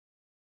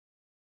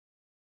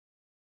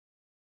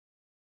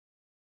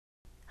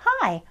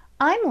Hi,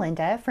 I'm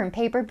Linda from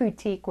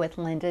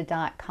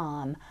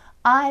paperboutique-with-linda.com.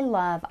 I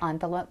love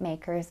envelope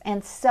makers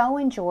and so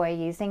enjoy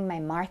using my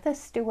Martha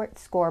Stewart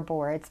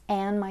scoreboards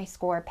and my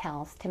Score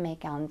Pals to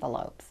make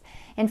envelopes.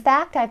 In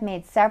fact, I've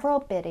made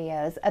several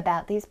videos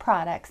about these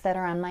products that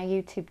are on my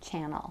YouTube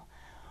channel.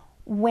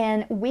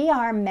 When We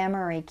Are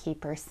Memory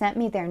Keepers sent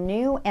me their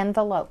new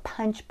envelope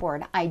punch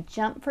board, I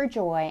jumped for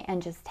joy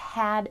and just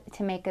had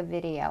to make a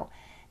video.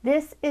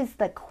 This is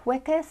the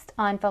quickest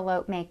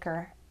envelope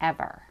maker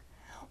ever.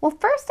 Well,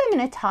 first I'm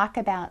going to talk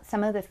about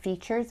some of the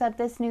features of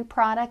this new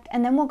product,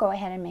 and then we'll go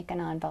ahead and make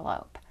an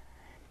envelope.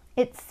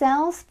 It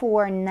sells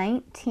for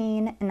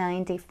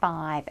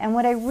 $19.95, and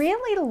what I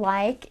really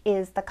like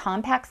is the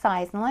compact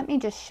size, and let me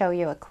just show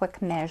you a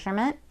quick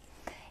measurement.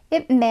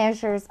 It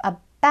measures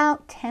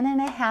about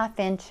 10.5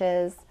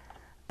 inches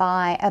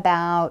by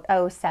about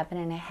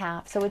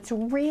 7.5, so it's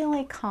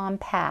really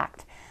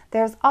compact.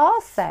 There's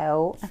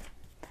also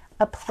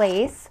a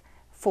place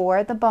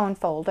for the bone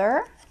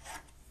folder,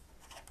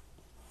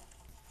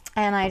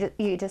 and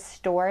you just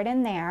store it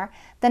in there.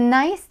 The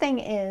nice thing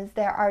is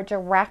there are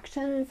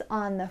directions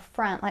on the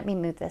front. Let me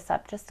move this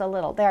up just a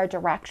little. There are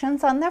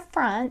directions on the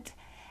front,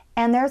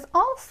 and there's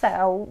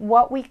also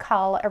what we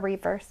call a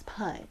reverse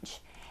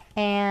punch.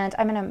 And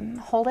I'm going to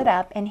hold it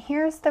up, and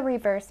here's the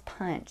reverse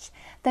punch.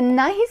 The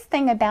nice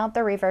thing about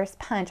the reverse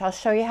punch, I'll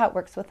show you how it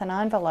works with an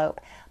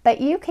envelope,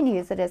 but you can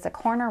use it as a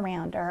corner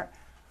rounder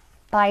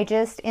by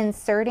just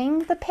inserting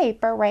the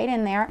paper right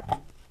in there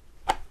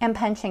and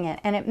punching it,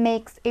 and it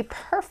makes a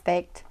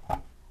perfect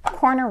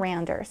corner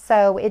rounder.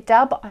 So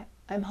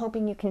I'm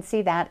hoping you can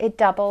see that it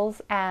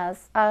doubles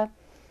as a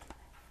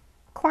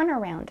corner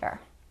rounder.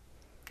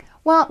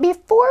 Well,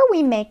 before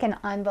we make an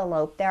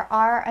envelope, there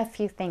are a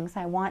few things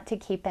I want to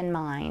keep in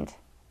mind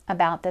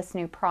about this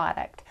new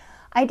product.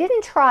 I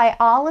didn't try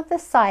all of the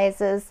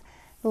sizes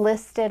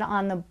listed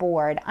on the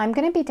board. I'm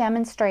going to be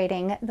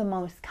demonstrating the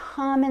most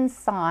common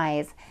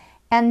size,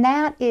 and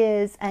that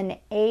is an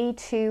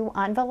A2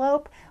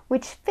 envelope,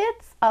 which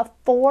fits a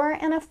 4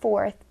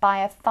 1/4 by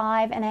a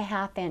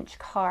 5.5 inch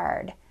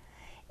card.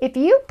 If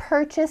you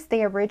purchased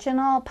the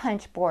original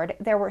punch board,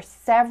 there were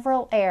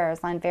several airs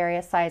on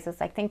various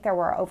sizes. I think there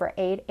were over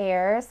 8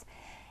 airs,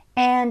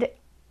 and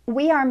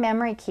We Are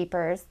Memory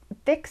Keepers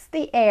fixed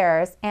the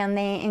airs, and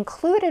they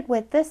included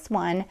with this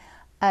one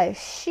a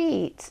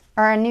sheet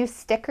or a new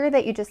sticker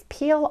that you just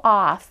peel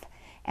off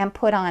and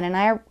put on, and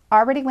I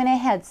already went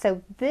ahead.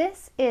 So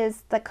this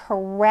is the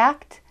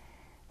correct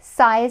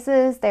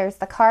sizes. There's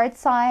the card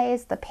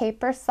size, the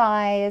paper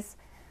size,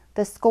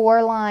 the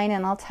score line,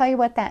 and I'll tell you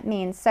what that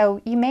means. So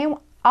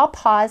I'll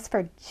pause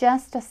for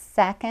just a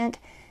second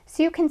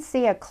so you can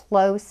see a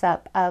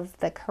close-up of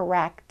the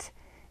correct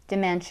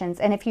dimensions.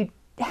 And if you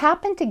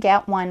happen to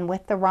get one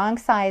with the wrong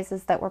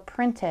sizes that were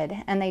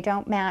printed and they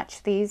don't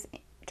match these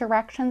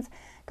directions,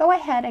 go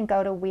ahead and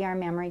go to We Are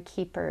Memory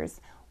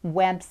Keepers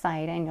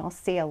website, and you'll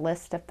see a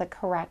list of the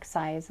correct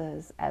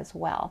sizes as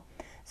well.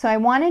 So I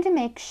wanted to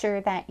make sure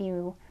that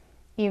you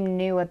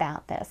knew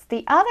about this.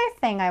 The other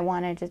thing I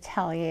wanted to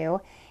tell you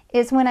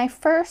is when I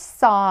first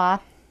saw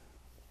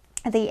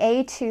the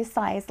A2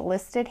 size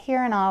listed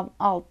here, and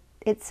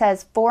it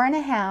says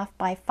 4.5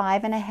 by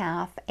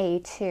 5.5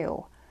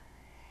 A2.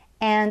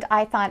 And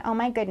I thought, oh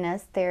my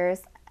goodness,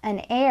 there's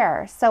an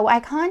error. So I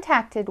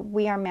contacted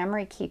We Are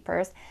Memory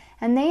Keepers,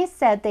 and they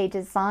said they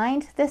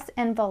designed this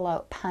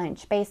envelope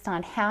punch based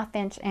on 1/2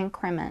 inch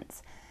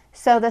increments.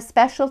 So the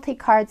specialty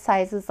card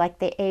sizes like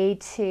the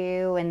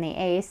A2 and the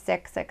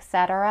A6,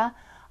 etc.,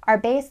 are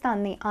based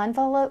on the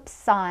envelope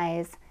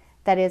size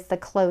that is the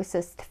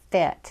closest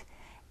fit.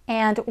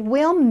 And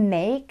we'll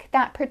make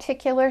that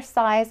particular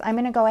size. I'm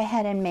going to go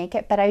ahead and make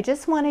it, but I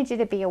just wanted you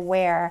to be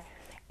aware,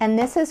 and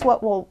this is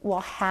what will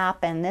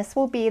happen. This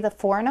will be the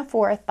 4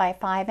 1/4 by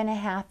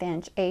 5.5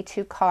 inch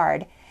A2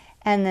 card,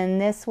 and then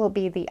this will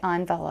be the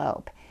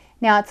envelope.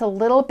 Now it's a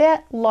little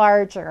bit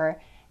larger,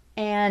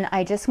 and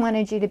I just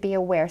wanted you to be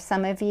aware.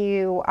 Some of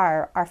you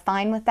are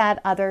fine with that.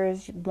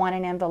 Others want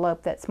an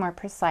envelope that's more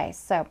precise.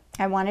 So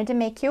I wanted to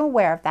make you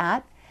aware of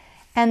that.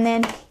 And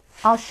then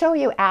I'll show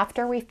you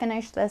after we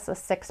finish this a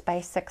 6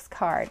 by 6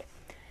 card.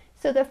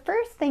 So the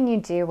first thing you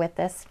do with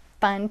this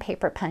fun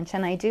paper punch,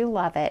 and I do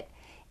love it,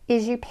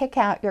 is you pick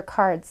out your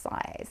card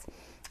size.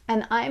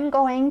 And I'm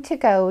going to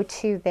go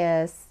to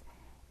this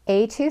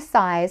A2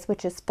 size,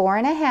 which is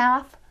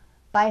 4.5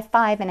 by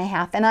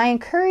 5.5, and I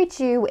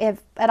encourage you,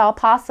 if at all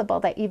possible,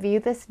 that you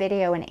view this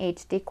video in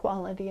HD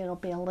quality. It'll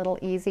be a little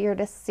easier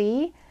to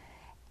see.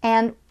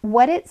 And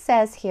what it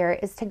says here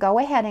is to go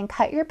ahead and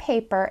cut your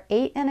paper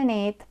 8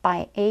 1/8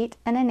 by 8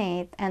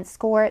 1/8 and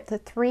score at the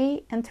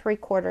 3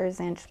 3/4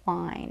 inch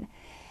line.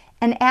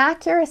 And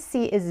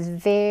accuracy is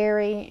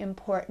very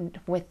important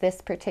with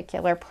this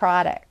particular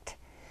product.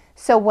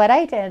 So what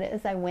I did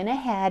is I went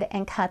ahead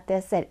and cut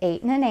this at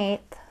 8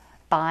 1/8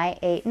 by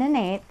 8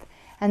 1/8.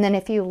 And then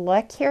if you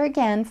look here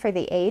again for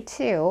the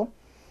A2,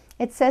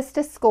 it says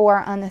to score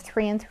on the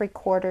 3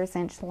 3/4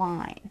 inch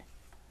line.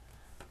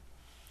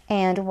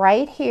 And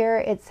right here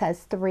it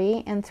says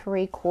 3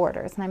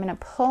 3/4. And I'm going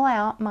to pull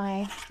out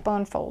my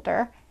bone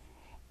folder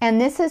And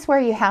this is where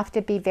you have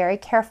to be very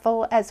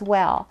careful as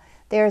well.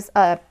 There's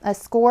a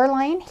score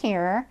line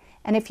here,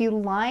 and if you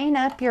line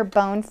up your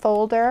bone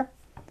folder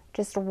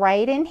just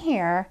right in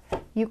here,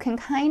 you can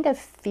kind of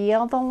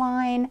feel the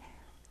line.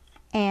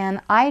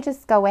 And I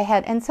just go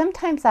ahead, and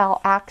sometimes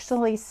I'll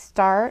actually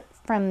start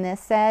from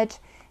this edge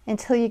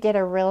until you get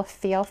a real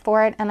feel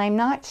for it. And I'm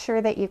not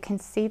sure that you can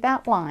see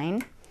that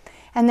line.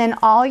 And then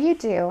all you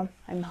do,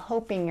 I'm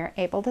hoping you're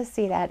able to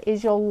see that,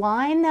 is you'll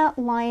line that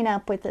line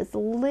up with this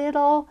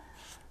little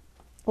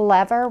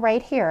lever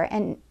right here,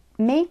 and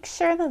make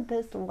sure that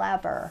this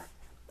lever,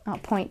 I'll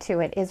point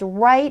to it, is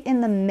right in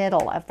the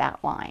middle of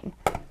that line.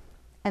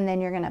 And then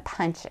you're going to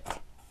punch it.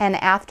 And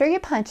after you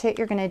punch it,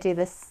 you're going to do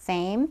the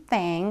same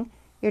thing.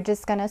 You're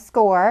just going to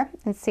score,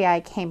 and see, I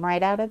came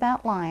right out of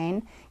that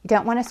line. You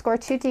don't want to score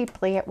too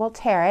deeply, it will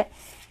tear it.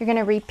 You're going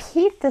to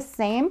repeat the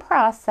same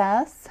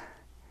process,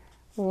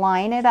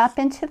 line it up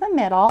into the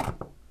middle,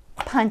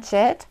 punch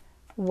it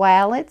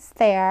while it's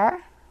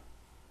there.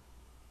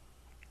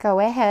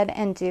 Go ahead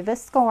and do the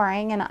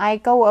scoring, and I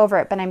go over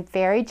it, but I'm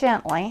very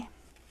gently.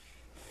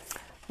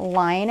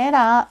 Line it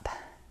up,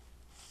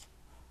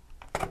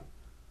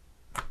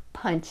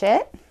 punch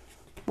it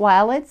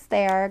while it's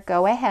there.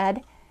 Go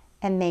ahead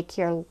and make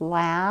your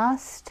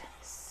last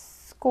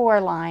score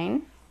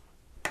line,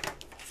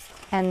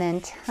 and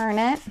then turn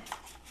it,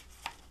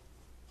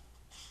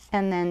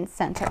 and then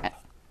center it.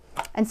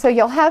 And so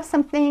you'll have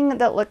something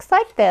that looks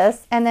like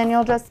this, and then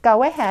you'll just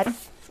go ahead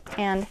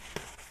and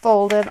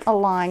fold it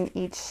along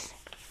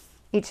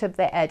each of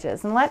the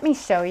edges. And let me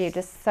show you,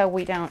 just so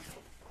we don't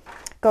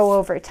go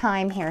over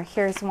time here.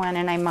 Here's one,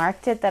 and I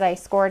marked it that I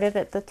scored it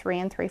at the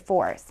 3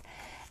 3/4.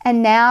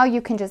 And now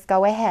you can just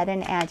go ahead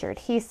and add your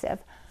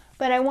adhesive.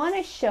 But I want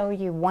to show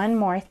you one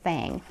more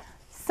thing.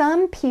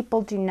 Some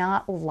people do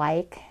not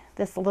like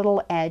this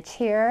little edge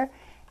here,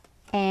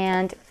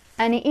 and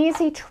an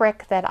easy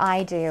trick that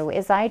I do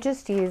is I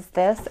just use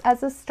this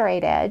as a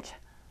straight edge.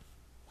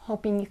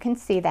 Hoping you can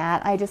see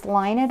that. I just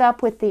line it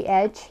up with the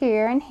edge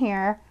here and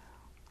here,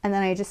 and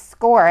then I just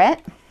score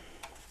it.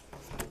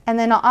 And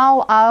then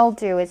all I'll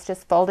do is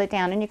just fold it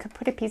down, and you could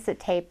put a piece of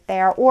tape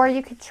there, or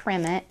you could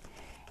trim it,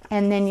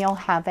 and then you'll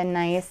have a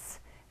nice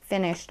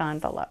finished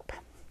envelope.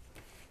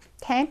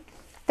 Okay,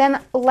 then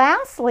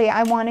lastly,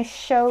 I want to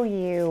show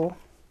you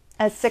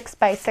a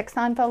 6x6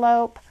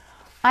 envelope.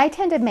 I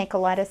tend to make a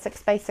lot of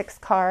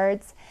 6x6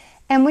 cards,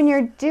 and when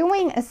you're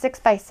doing a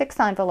 6x6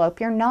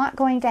 envelope, you're not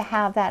going to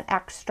have that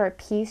extra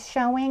piece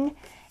showing.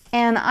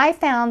 And I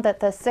found that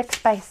the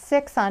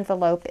 6x6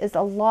 envelope is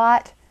a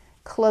lot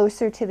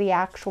closer to the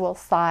actual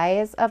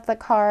size of the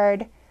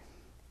card.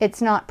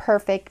 It's not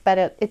perfect, but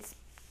it's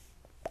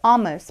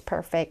almost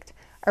perfect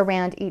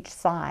around each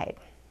side.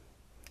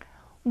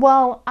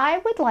 Well, I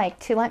would like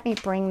to, let me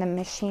bring the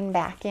machine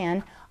back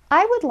in.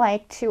 I would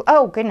like to,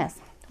 oh goodness,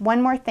 one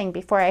more thing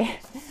before I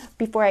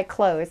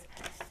close.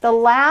 The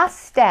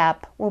last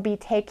step will be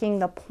taking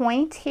the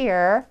point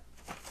here.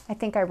 I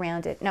think I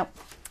rounded, no,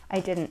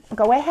 I didn't.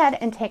 Go ahead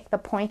and take the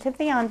point of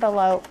the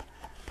envelope,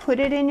 put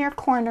it in your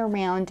corner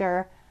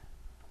rounder,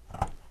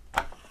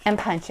 and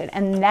punch it.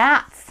 And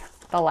that's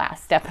the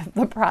last step of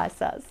the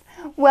process.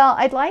 Well,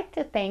 I'd like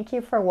to thank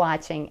you for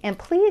watching, and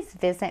please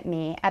visit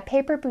me at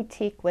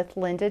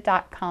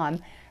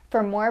paperboutiquewithlynda.com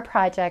for more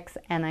projects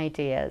and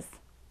ideas.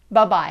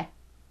 Bye-bye.